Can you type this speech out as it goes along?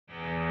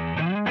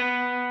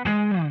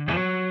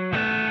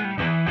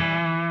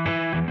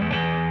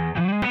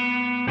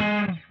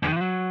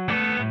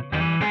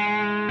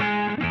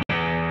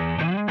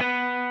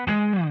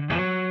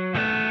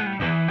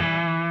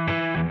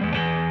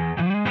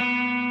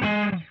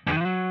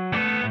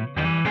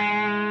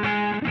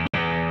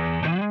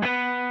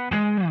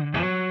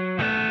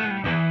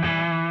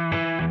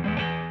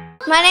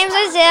My name's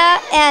Isaiah,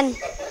 and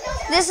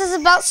this is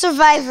about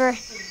Survivor.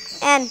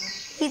 And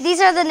these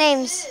are the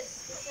names.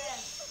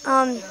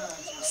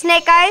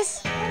 Snake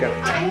Eyes.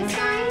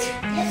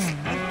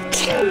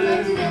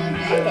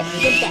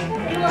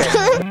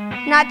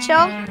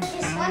 Nacho.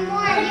 One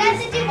more. You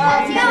have to do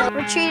both.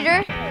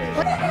 Retreater.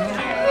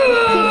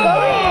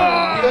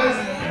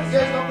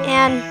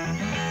 And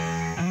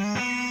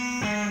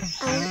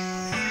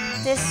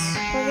this,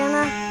 we're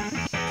gonna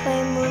play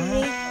a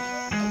movie,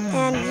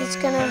 and it's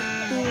gonna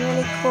be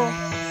really cool.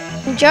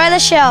 Enjoy the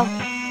show.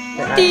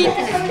 My name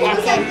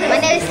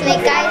is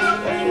Snake Eyes.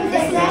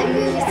 This is the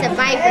movie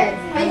Survivor.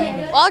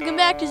 Welcome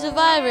back to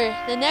Survivor.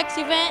 The next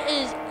event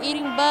is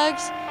eating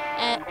bugs,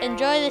 and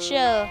enjoy the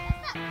show.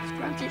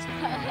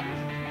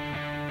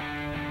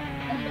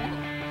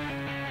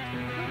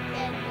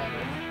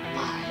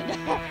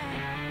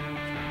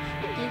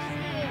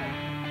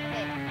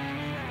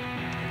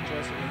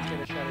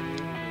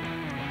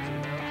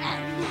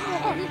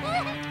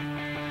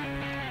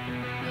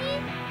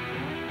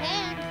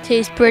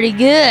 Tastes pretty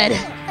good.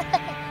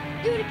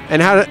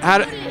 And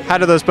how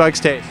do those bugs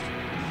taste?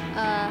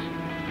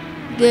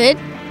 Good.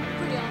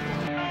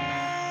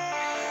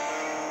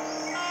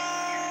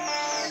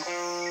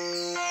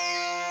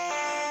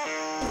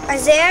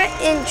 Isaiah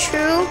in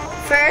true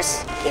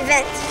first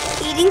event,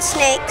 eating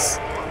snakes.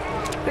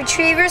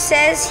 Retriever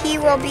says he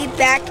will be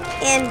back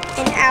in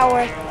an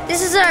hour.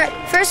 This is our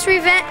first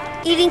event,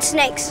 eating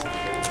snakes.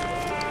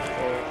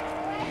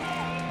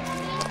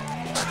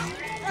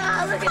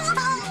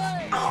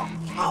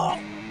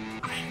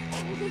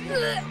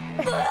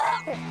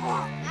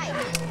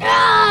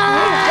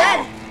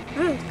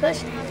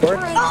 Good.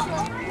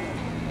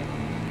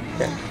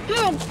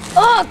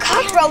 Oh,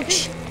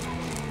 cockroach.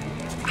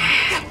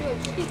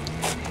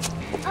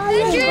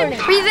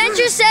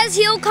 Revenger says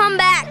he'll come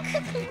back.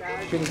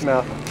 Shoot his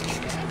mouth.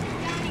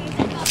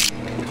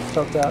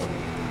 Choked out.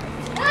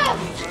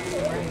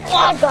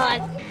 Oh,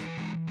 God.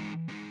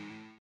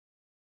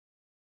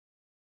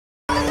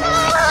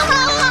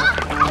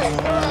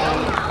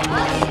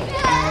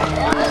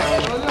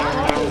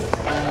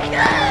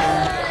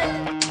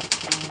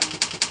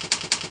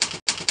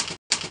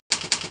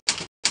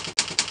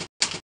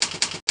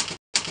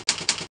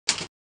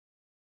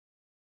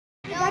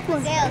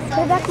 So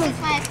this is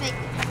why I make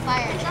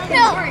fire.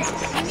 No!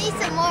 You need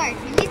some more. You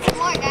need some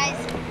more, guys.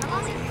 I'm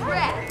on the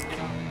crap.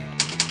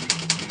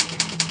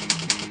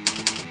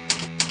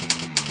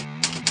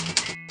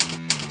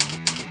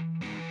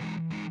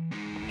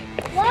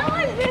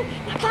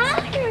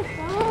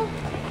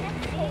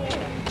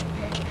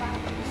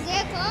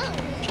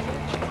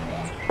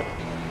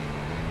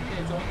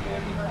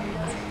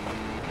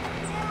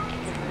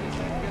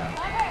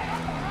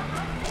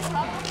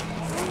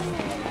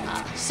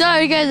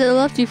 Sorry guys, I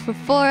left you for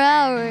 4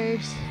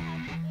 hours.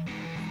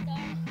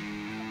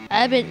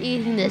 I've been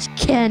eating this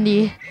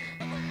candy.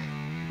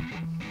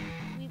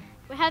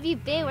 Where have you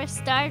been? We're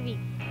starving.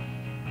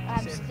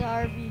 I'm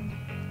starving.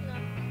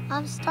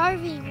 I'm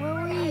starving. Where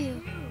were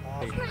you?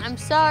 I'm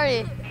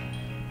sorry.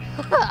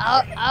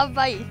 I'll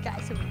buy you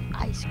guys some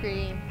ice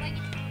cream.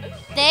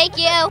 Thank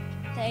you.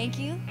 Thank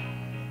you.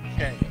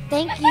 Okay.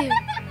 Thank you.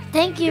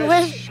 Thank you.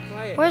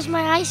 Where's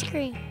my ice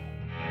cream?